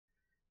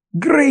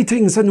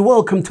Greetings and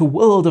welcome to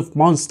World of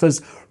Monsters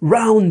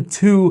Round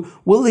 2.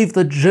 We'll leave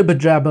the jibber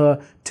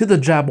jabber to the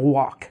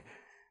jabberwock.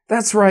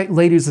 That's right,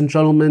 ladies and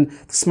gentlemen,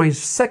 this is my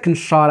second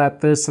shot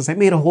at this, as I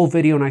made a whole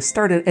video and I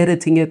started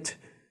editing it,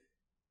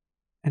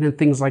 and then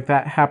things like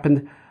that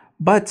happened.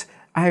 But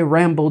I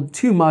rambled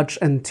too much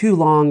and too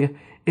long,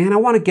 and I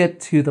want to get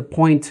to the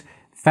point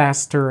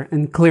faster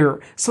and clearer.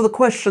 So the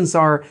questions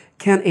are,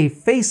 can a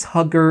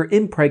facehugger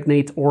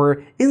impregnate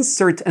or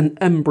insert an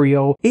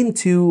embryo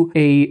into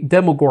a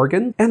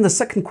Demogorgon? And the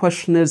second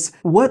question is,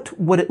 what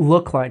would it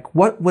look like?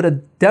 What would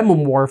a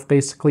Demomorph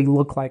basically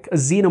look like? A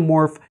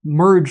Xenomorph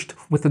merged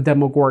with a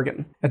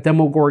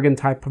Demogorgon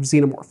type of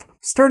Xenomorph.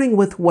 Starting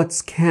with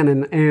what's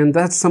canon, and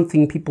that's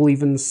something people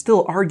even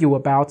still argue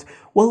about,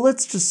 well,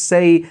 let's just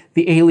say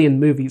the Alien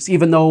movies,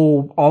 even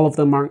though all of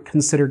them aren't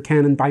considered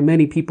canon by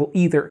many people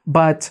either.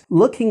 But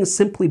looking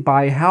simply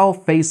by how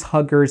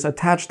facehuggers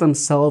attach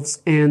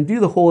themselves and do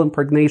the whole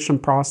impregnation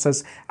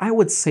process, I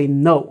would say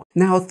no.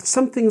 Now,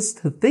 some things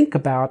to think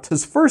about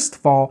is, first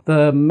of all,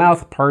 the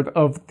mouth part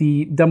of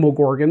the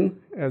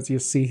Demogorgon, as you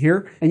see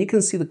here. And you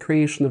can see the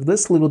creation of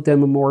this little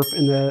Demomorph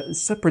in a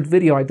separate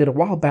video I did a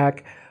while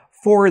back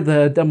for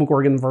the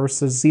Demogorgon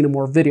versus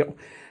Xenomorph video.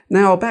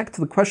 Now, back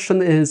to the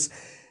question is,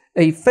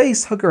 a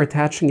facehugger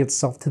attaching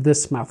itself to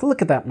this mouth.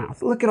 Look at that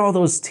mouth. Look at all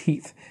those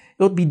teeth.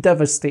 It would be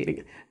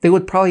devastating. They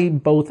would probably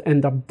both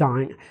end up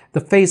dying. The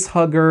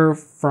facehugger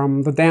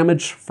from the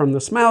damage from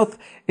this mouth,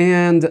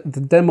 and the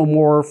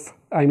Demogorgon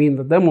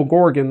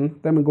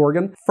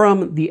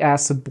from the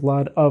acid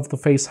blood of the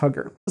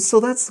facehugger. So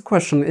that's the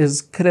question,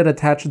 is could it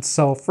attach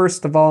itself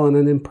first of all and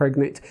then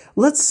impregnate?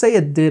 Let's say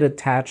it did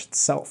attach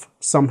itself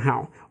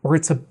somehow, or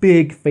it's a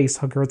big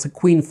facehugger, it's a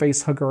queen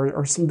facehugger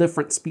or some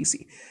different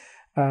species.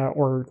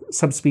 Or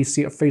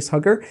subspecies of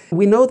facehugger.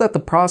 We know that the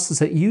process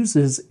it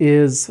uses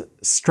is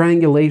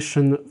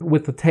strangulation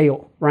with the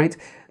tail, right?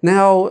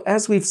 Now,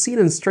 as we've seen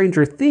in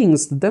Stranger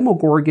Things, the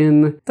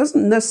Demogorgon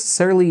doesn't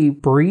necessarily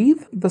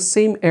breathe the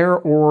same air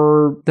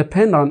or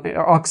depend on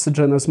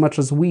oxygen as much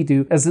as we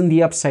do, as in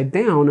the Upside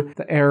Down,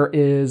 the air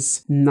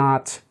is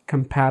not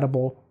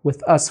compatible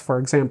with us, for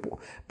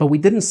example. But we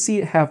didn't see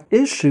it have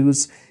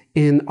issues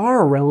in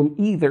our realm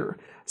either.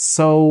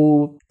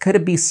 So could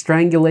it be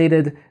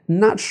strangulated?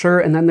 Not sure.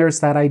 And then there's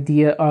that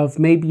idea of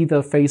maybe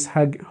the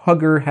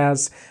facehugger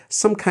has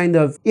some kind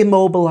of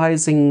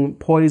immobilizing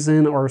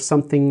poison or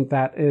something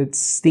that it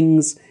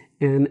stings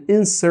and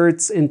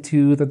inserts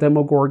into the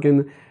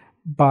Demogorgon.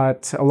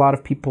 But a lot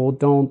of people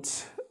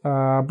don't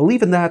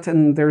believe in that.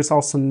 And there's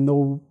also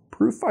no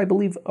proof, I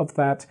believe, of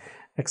that,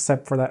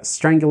 except for that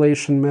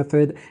strangulation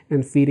method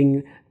and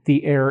feeding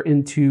the air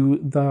into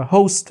the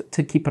host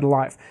to keep it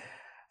alive.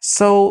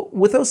 So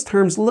with those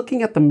terms,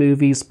 looking at the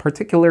movies,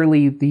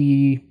 particularly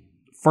the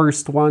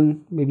first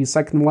one, maybe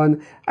second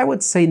one, I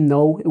would say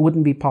no, it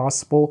wouldn't be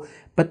possible.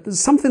 But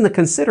something to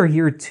consider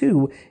here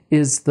too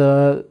is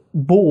the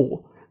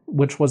bull,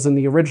 which was in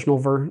the original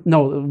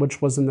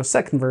which was in the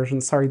second version.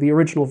 Sorry, the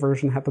original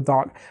version had the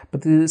dog,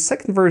 but the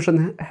second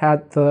version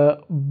had the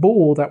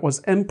bull that was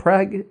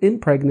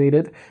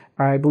impregnated.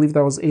 I believe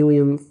that was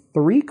Alien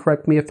 3,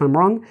 correct me if I'm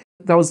wrong.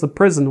 That was the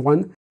prison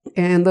one.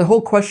 And the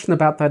whole question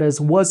about that is,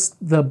 was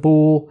the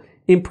bull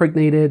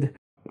impregnated?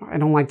 I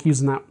don't like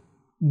using that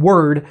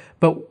word,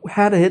 but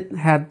had it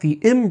had the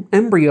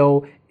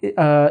embryo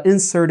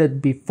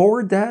inserted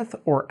before death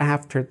or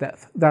after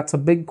death? That's a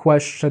big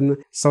question.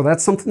 So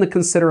that's something to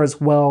consider as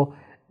well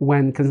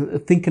when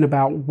thinking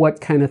about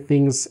what kind of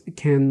things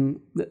can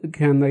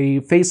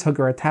a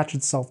facehugger attach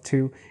itself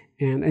to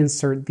and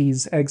insert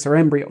these eggs or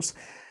embryos.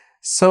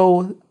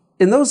 So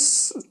in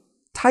those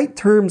tight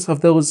terms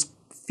of those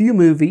few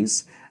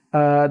movies,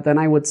 then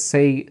I would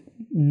say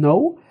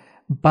no.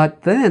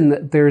 But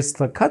then there's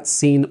the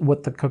cutscene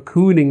with the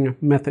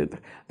cocooning method,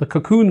 the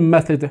cocoon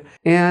method.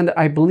 And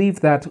I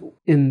believe that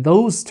in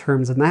those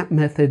terms, in that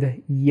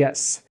method,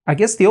 yes. I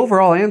guess the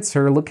overall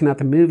answer, looking at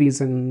the movies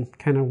and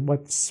kind of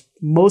what's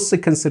mostly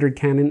considered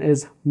canon,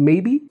 is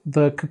maybe.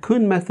 The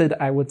cocoon method,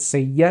 I would say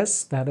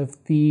yes, that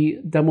if the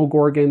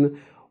Demogorgon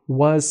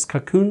was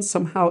cocooned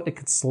somehow, it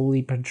could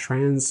slowly be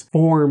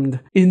transformed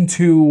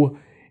into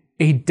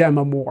a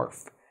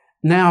Demomorph.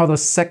 Now, the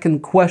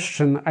second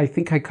question, I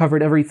think I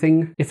covered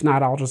everything. If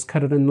not, I'll just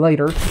cut it in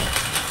later.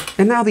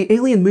 And now, the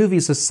Alien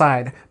movies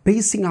aside,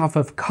 basing off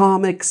of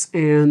comics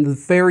and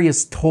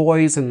various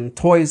toys and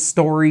toy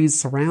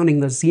stories surrounding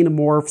the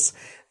Xenomorphs,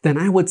 then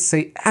I would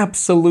say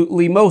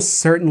absolutely, most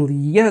certainly,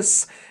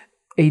 yes,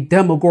 a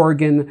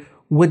Demogorgon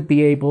would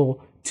be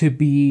able to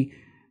be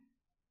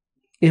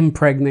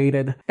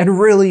impregnated. And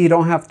really, you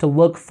don't have to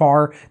look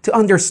far to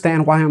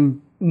understand why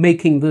I'm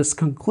making this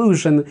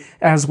conclusion,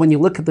 as when you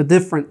look at the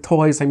different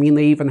toys, I mean,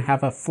 they even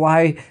have a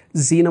fly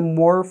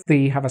Xenomorph,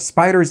 they have a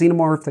spider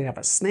Xenomorph, they have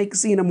a snake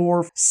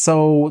Xenomorph.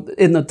 So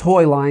in the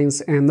toy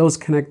lines, and those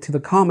connect to the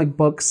comic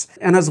books,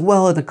 and as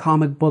well in the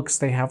comic books,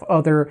 they have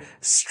other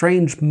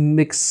strange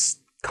mixed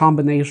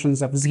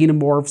combinations of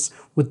Xenomorphs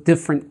with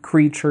different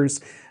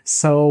creatures.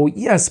 So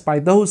yes, by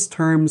those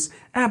terms,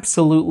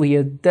 absolutely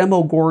a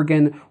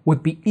Demogorgon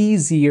would be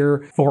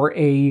easier for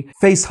a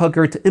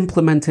facehugger to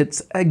implement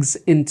its eggs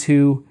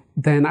into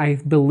than I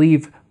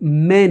believe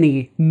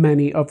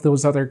many of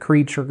those other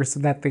creatures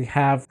that they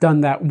have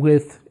done that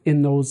with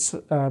in those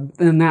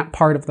in that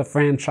part of the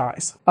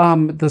franchise.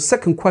 The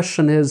second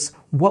question is,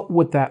 what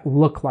would that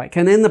look like?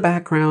 And in the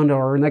background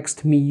or next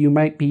to me, you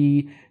might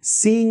be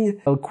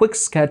seeing a quick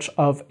sketch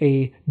of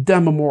a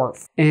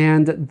Demomorph.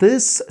 And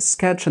this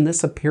sketch and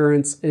this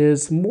appearance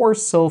is more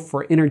so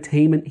for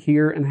entertainment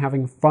here and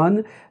having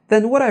fun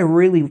than what I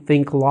really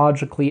think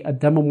logically a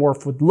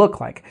Demomorph would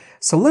look like.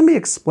 So let me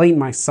explain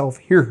myself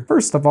here.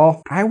 First of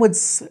all, I would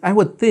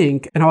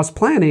think, and I was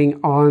planning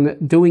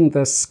on doing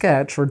the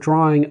sketch or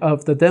drawing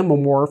of the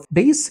Demomorph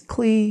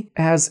basically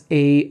as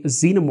a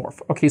Xenomorph.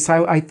 Okay,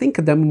 so I think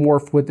a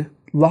Demomorph would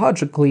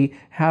logically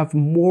have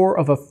more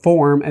of a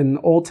form and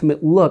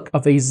ultimate look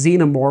of a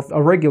Xenomorph,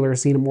 a regular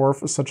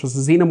Xenomorph, such as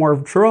a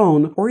Xenomorph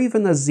drone or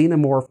even a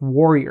Xenomorph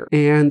warrior.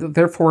 And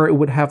therefore it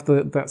would have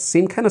the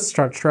same kind of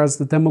structure as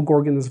the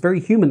Demogorgon is very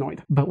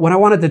humanoid. But what I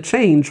wanted to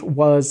change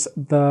was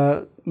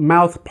the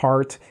mouth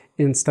part.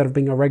 Instead of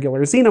being a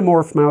regular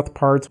Xenomorph mouth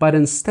part, but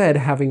instead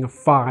having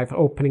 5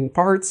 opening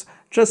parts,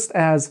 just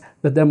as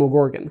the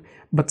Demogorgon,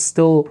 but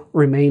still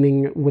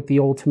remaining with the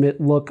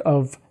ultimate look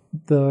of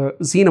the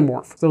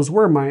Xenomorph. Those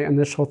were my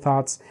initial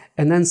thoughts,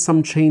 and then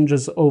some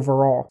changes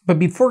overall. But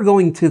before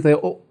going to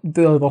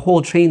the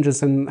whole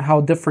changes and how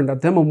different a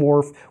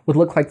Demomorph would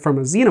look like from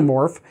a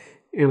Xenomorph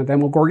and a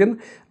Demogorgon,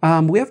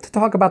 we have to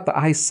talk about the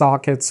eye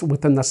sockets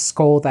within the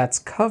skull that's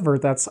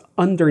covered, that's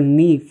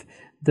underneath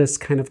this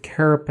kind of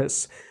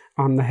carapace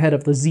on the head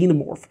of the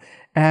Xenomorph,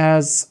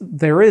 as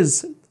there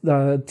is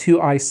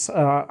 2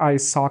 eye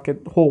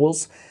socket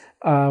holes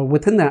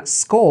within that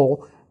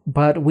skull.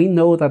 But we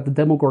know that the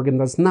Demogorgon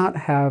does not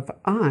have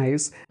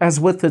eyes, as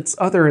with its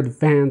other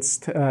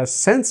advanced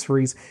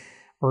sensory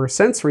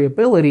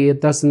ability, it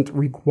doesn't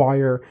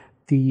require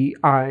the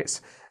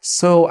eyes.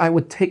 So I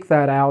would take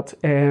that out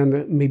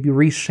and maybe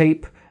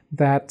reshape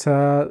that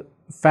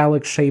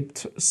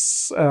phallic-shaped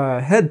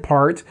head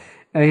part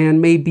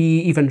and maybe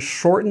even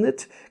shorten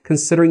it,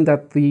 considering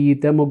that the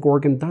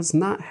Demogorgon does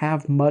not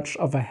have much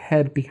of a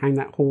head behind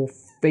that whole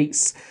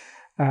face.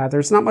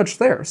 There's not much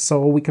there,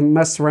 so we can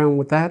mess around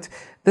with that.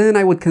 Then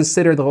I would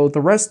consider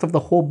the rest of the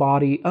whole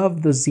body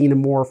of the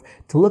Xenomorph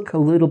to look a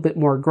little bit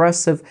more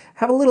aggressive,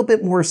 have a little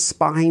bit more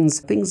spines,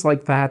 things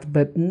like that,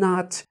 but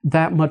not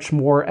that much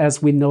more.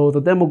 As we know,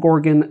 the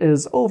Demogorgon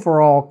is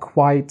overall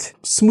quite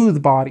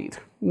smooth-bodied.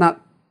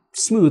 Not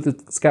smooth,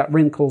 it's got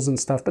wrinkles and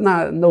stuff, but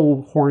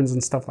no horns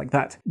and stuff like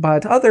that.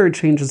 But other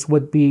changes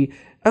would be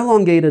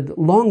elongated,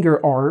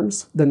 longer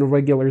arms than a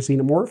regular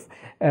Xenomorph,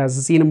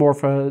 as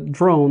Xenomorph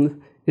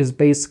drone is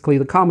basically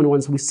the common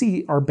ones we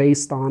see are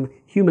based on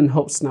human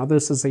hosts. Now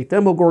this is a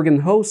Demogorgon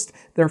host,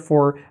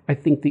 therefore I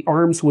think the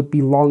arms would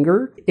be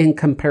longer in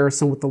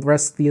comparison with the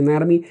rest of the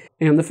anatomy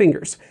and the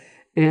fingers.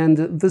 And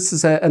this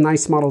is a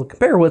nice model to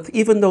compare with,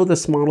 even though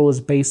this model is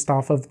based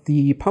off of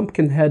the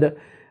Pumpkinhead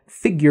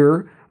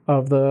figure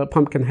of the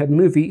Pumpkinhead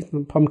movie,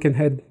 the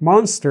Pumpkinhead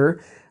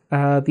monster.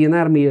 The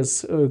anatomy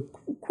is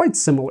quite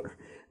similar.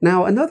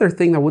 Now, another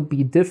thing that would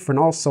be different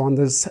also on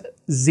this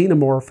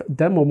Xenomorph,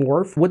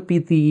 Demomorph, would be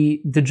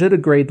the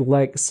digitigrade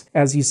legs,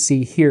 as you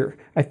see here.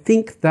 I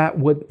think that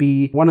would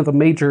be one of the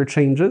major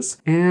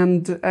changes.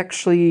 And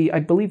actually, I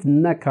believe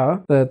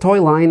NECA, the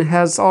toy line,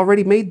 has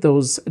already made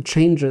those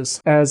changes.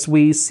 As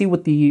we see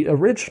with the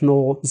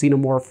original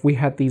Xenomorph, we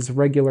had these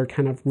regular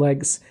kind of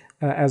legs,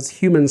 as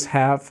humans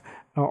have,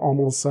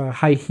 almost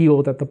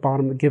high-heeled at the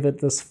bottom to give it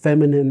this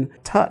feminine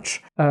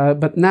touch.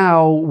 But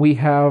now we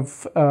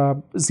have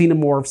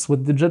Xenomorphs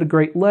with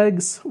digitigrade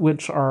legs,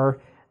 which are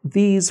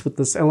these with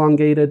this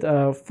elongated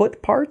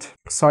foot part.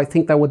 So I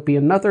think that would be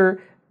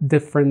another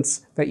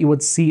difference that you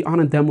would see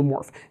on a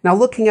Demomorph. Now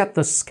looking at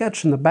the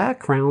sketch in the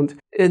background,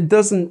 it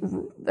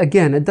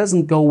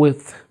doesn't go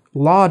with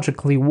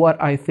logically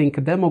what I think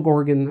a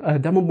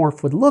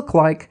Demomorph would look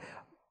like,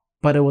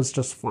 but it was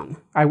just fun.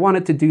 I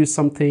wanted to do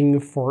something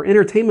for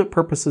entertainment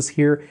purposes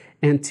here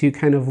and to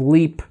kind of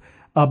leap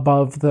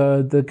above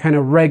the kind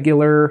of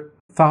regular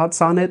thoughts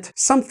on it.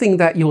 Something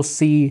that you'll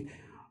see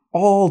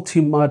all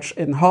too much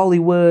in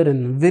Hollywood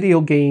and video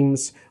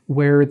games,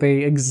 where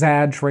they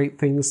exaggerate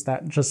things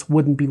that just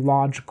wouldn't be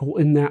logical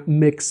in that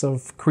mix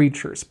of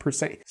creatures per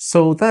se.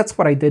 So that's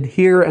what I did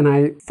here, and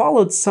I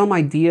followed some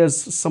ideas,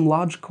 some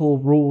logical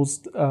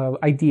rules,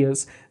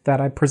 ideas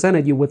that I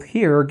presented you with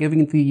here,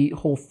 giving the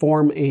whole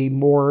form a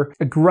more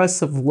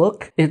aggressive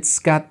look. It's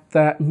got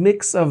that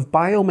mix of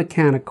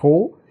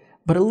biomechanical,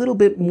 but a little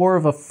bit more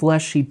of a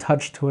fleshy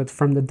touch to it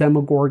from the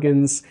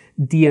Demogorgon's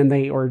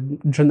DNA or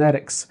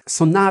genetics.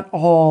 So not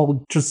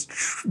all just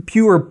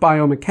pure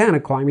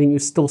biomechanical. I mean, you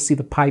still see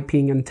the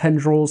piping and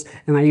tendrils,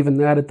 and I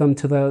even added them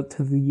to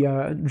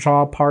the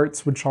jaw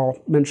parts, which I'll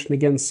mention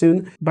again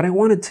soon. But I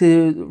wanted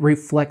to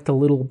reflect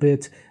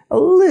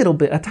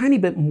a tiny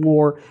bit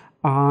more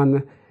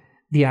on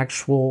the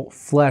actual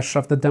flesh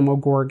of the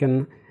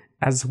Demogorgon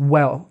as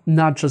well,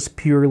 not just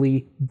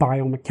purely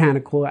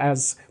biomechanical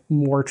as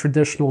more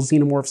traditional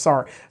xenomorphs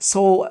are.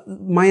 So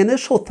my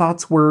initial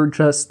thoughts were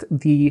just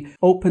the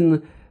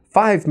open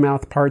 5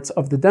 mouth parts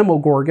of the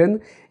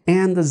Demogorgon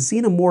and the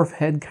xenomorph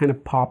head kind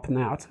of popping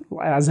out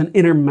as an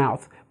inner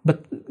mouth.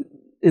 But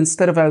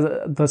instead of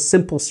the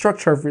simple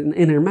structure of an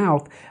inner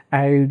mouth,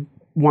 I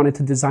wanted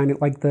to design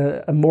it like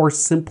a more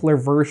simpler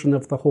version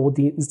of the whole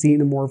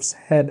xenomorph's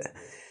head.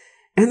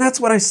 And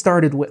that's what I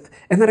started with.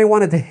 And then I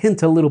wanted to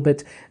hint a little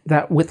bit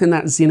that within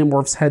that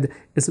xenomorph's head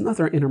is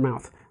another inner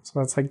mouth. So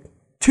that's like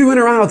 2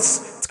 inner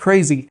mouths. It's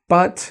crazy.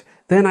 But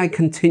then I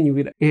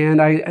continued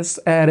and I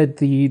added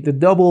the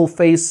double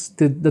face,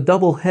 the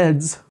double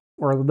heads,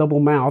 or the double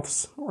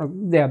mouths, or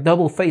yeah,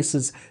 double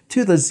faces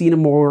to the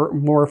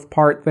xenomorph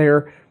part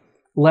there,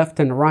 left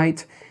and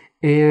right.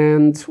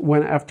 And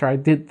after I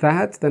did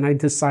that, then I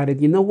decided,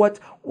 you know what?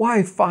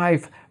 Why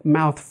 5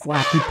 mouth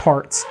flappy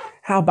parts?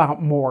 How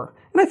about more?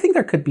 And I think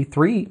there could be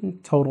 3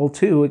 total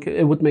too.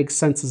 It would make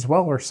sense as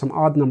well, or some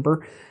odd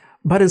number.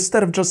 But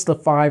instead of just the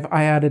 5,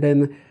 I added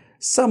in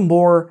some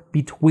more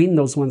between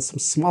those ones, some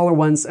smaller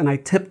ones, and I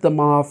tipped them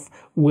off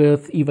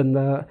with even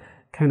the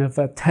kind of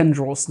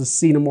tendrils, the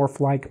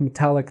xenomorph-like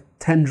metallic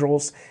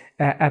tendrils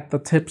at the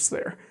tips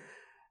there.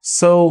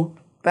 So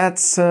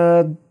that's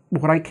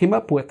what I came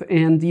up with.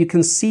 And you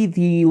can see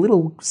the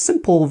little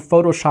simple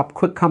Photoshop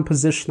quick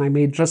composition I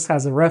made just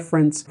as a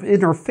reference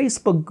in our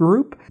Facebook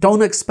group.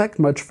 Don't expect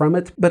much from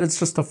it, but it's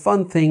just a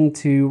fun thing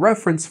to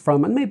reference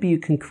from, and maybe you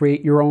can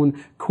create your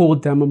own cool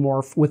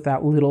Demomorph with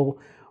that little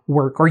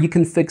work, or you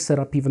can fix it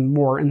up even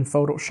more in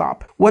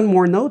Photoshop. One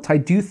more note, I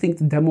do think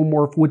the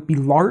Demomorph would be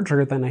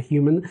larger than a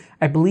human.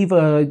 I believe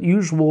a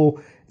usual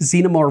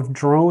Xenomorph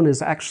drone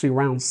is actually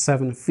around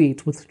 7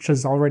 feet, which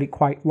is already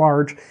quite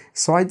large.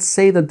 So I'd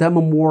say the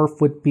Demomorph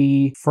would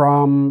be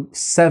from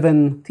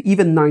 7 to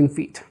even 9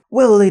 feet.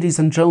 Well, ladies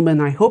and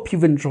gentlemen, I hope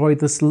you've enjoyed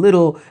this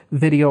little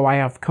video I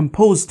have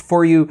composed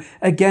for you.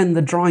 Again,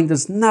 the drawing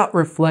does not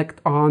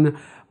reflect on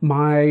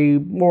my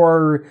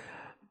more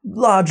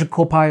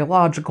logical,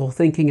 biological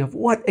thinking of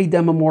what a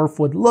Demomorph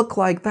would look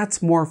like.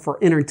 That's more for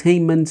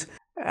entertainment,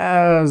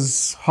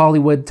 as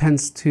Hollywood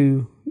tends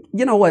to...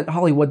 You know what?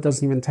 Hollywood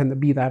doesn't even tend to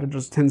be that. It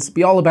just tends to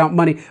be all about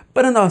money.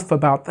 But enough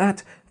about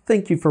that.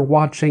 Thank you for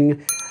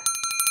watching.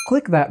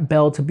 Click that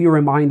bell to be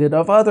reminded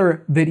of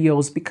other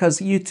videos, because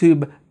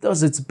YouTube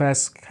does its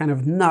best kind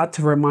of not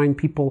to remind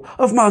people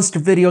of monster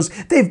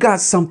videos. They've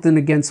got something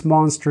against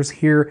monsters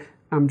here.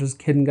 I'm just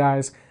kidding,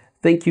 guys.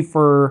 Thank you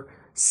for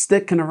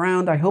sticking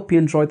around. I hope you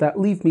enjoyed that.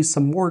 Leave me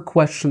some more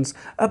questions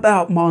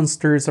about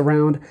monsters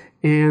around.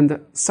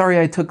 And sorry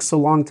I took so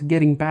long to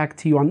getting back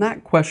to you on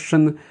that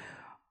question,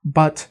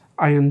 but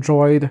I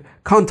enjoyed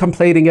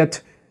contemplating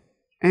it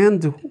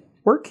and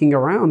working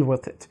around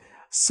with it.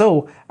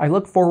 So I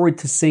look forward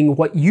to seeing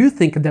what you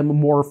think a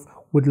Demomorph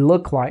would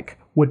look like,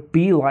 would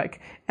be like,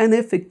 and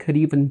if it could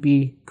even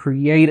be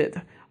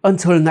created.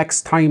 Until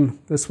next time,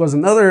 this was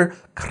another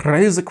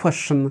crazy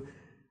question,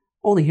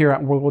 only here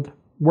at World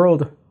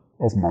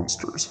of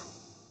Monsters.